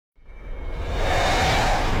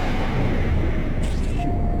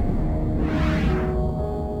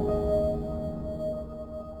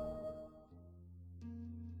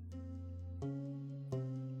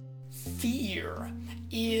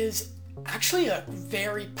actually a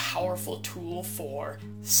very powerful tool for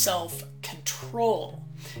self-control.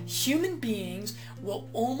 Human beings will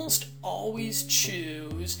almost always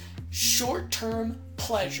choose short-term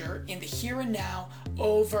pleasure in the here and now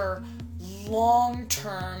over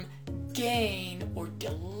long-term gain or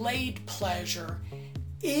delayed pleasure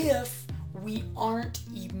if we aren't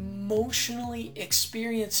emotionally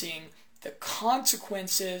experiencing the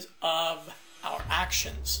consequences of our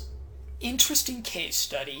actions. Interesting case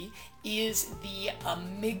study is the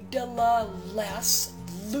amygdala-less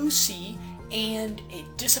Lucy and a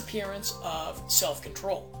disappearance of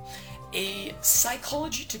self-control. A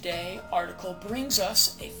Psychology Today article brings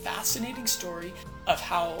us a fascinating story of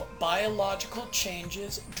how biological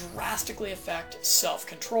changes drastically affect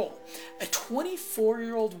self-control. A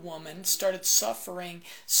 24-year-old woman started suffering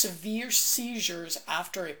severe seizures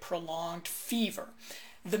after a prolonged fever.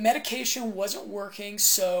 The medication wasn't working,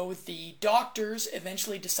 so the doctors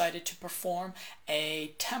eventually decided to perform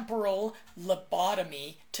a temporal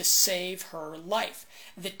lobotomy to save her life.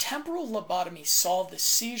 The temporal lobotomy solved the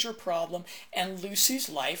seizure problem, and Lucy's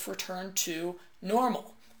life returned to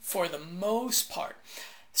normal for the most part.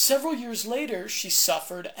 Several years later, she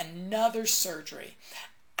suffered another surgery.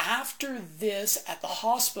 After this, at the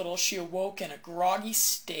hospital, she awoke in a groggy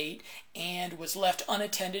state and was left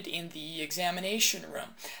unattended in the examination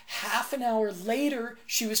room. Half an hour later,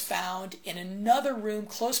 she was found in another room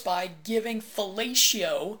close by giving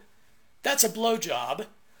fellatio, that's a blowjob,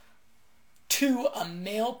 to a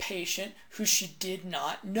male patient who she did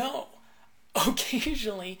not know.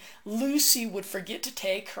 Occasionally, Lucy would forget to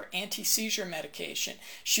take her anti-seizure medication.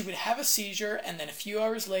 She would have a seizure, and then a few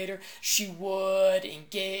hours later, she would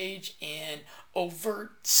engage in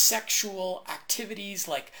overt sexual activities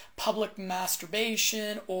like public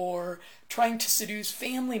masturbation or trying to seduce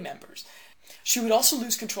family members. She would also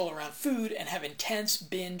lose control around food and have intense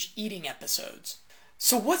binge eating episodes.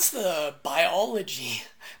 So what's the biology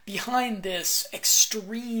behind this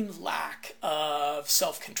extreme lack of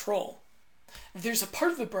self-control? There's a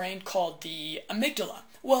part of the brain called the amygdala.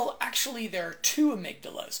 Well, actually, there are two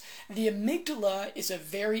amygdalas. The amygdala is a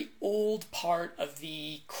very old part of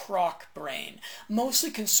the croc brain, mostly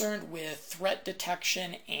concerned with threat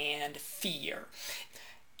detection and fear.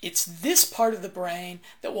 It's this part of the brain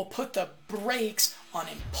that will put the brakes on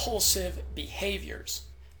impulsive behaviors.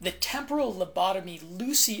 The temporal lobotomy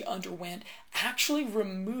Lucy underwent actually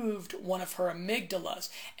removed one of her amygdalas,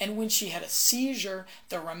 and when she had a seizure,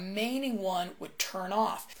 the remaining one would turn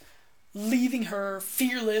off, leaving her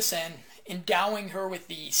fearless and endowing her with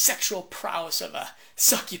the sexual prowess of a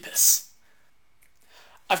succubus.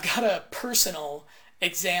 I've got a personal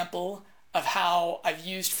example of how I've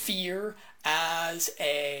used fear as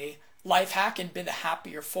a life hack and been the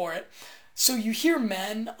happier for it. So you hear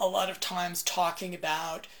men a lot of times talking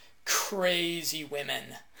about crazy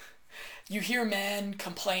women. You hear men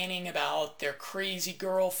complaining about their crazy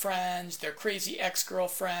girlfriends, their crazy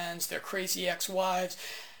ex-girlfriends, their crazy ex-wives,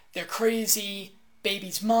 their crazy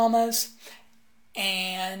babies' mamas,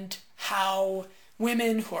 and how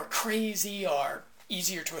women who are crazy are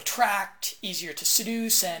easier to attract, easier to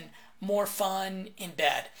seduce, and more fun in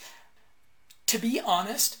bed. To be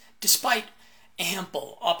honest, despite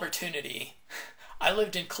ample opportunity, I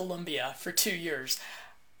lived in Colombia for 2 years.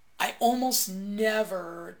 I almost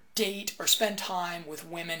never date or spend time with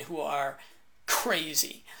women who are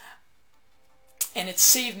crazy. And it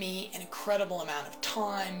saved me an incredible amount of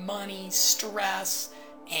time, money, stress,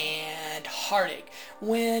 and heartache.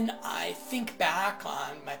 When I think back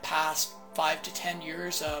on my past 5 to 10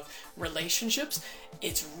 years of relationships,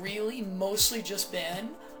 it's really mostly just been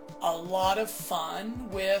a lot of fun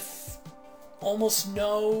with almost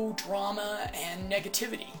no drama and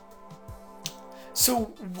negativity.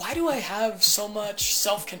 So why do I have so much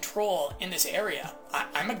self-control in this area?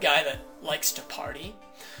 I'm a guy that likes to party.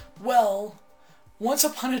 Well, once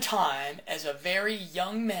upon a time, as a very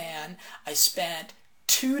young man, I spent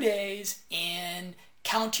 2 days in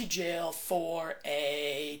county jail for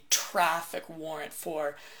a traffic warrant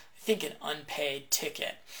for, I think, an unpaid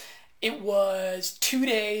ticket. It was 2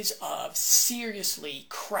 days of seriously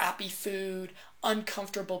crappy food,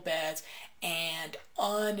 uncomfortable beds, and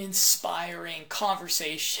uninspiring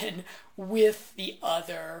conversation with the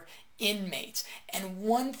other inmates. And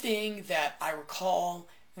one thing that I recall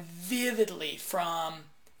vividly from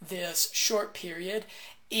this short period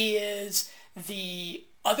is the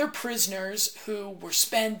other prisoners who were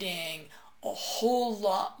spending a whole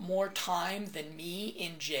lot more time than me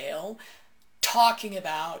in jail talking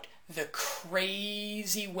about the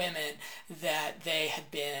crazy women that they had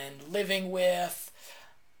been living with,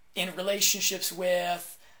 in relationships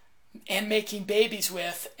with, and making babies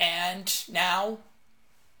with, and now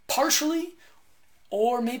partially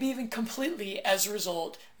or maybe even completely as a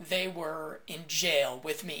result, they were in jail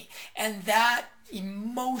with me. And that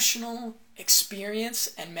emotional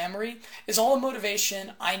experience and memory is all the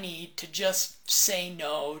motivation I need to just say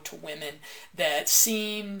no to women that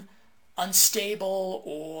seem unstable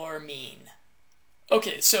or mean.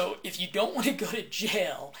 Okay, so if you don't want to go to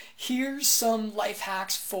jail, here's some life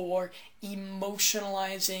hacks for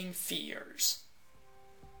emotionalizing fears.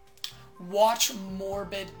 Watch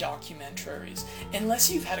morbid documentaries.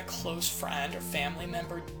 Unless you've had a close friend or family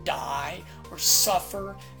member die or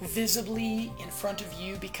suffer visibly in front of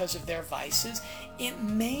you because of their vices, it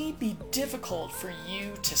may be difficult for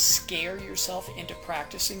you to scare yourself into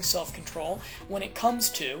practicing self-control when it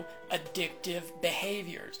comes to addictive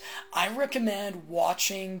behaviors. I recommend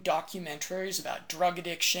watching documentaries about drug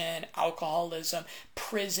addiction, alcoholism,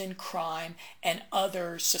 prison crime, and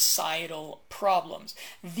other societal problems.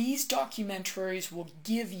 These documentaries will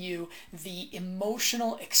give you the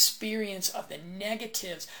emotional experience of the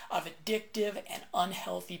negatives of addictive and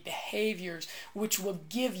unhealthy behaviors, which will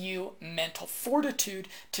give you mental fortitude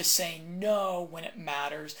to say no when it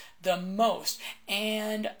matters the most.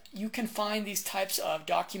 And you can find these types of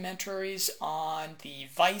documentaries on the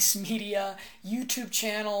Vice Media YouTube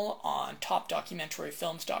channel, on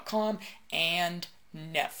topdocumentaryfilms.com, and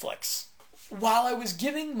Netflix. While I was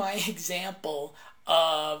giving my example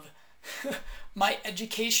of my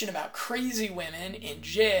education about crazy women in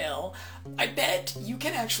jail, I bet you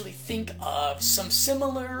can actually think of some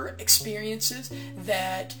similar experiences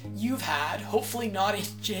that you've had, hopefully not in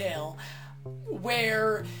jail,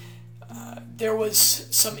 where there was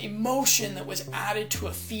some emotion that was added to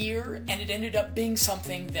a fear, and it ended up being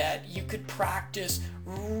something that you could practice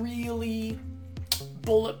really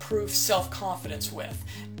bulletproof self-confidence with.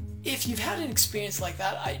 If you've had an experience like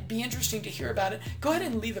that, it'd be interesting to hear about it. Go ahead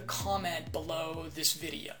and leave a comment below this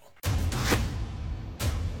video.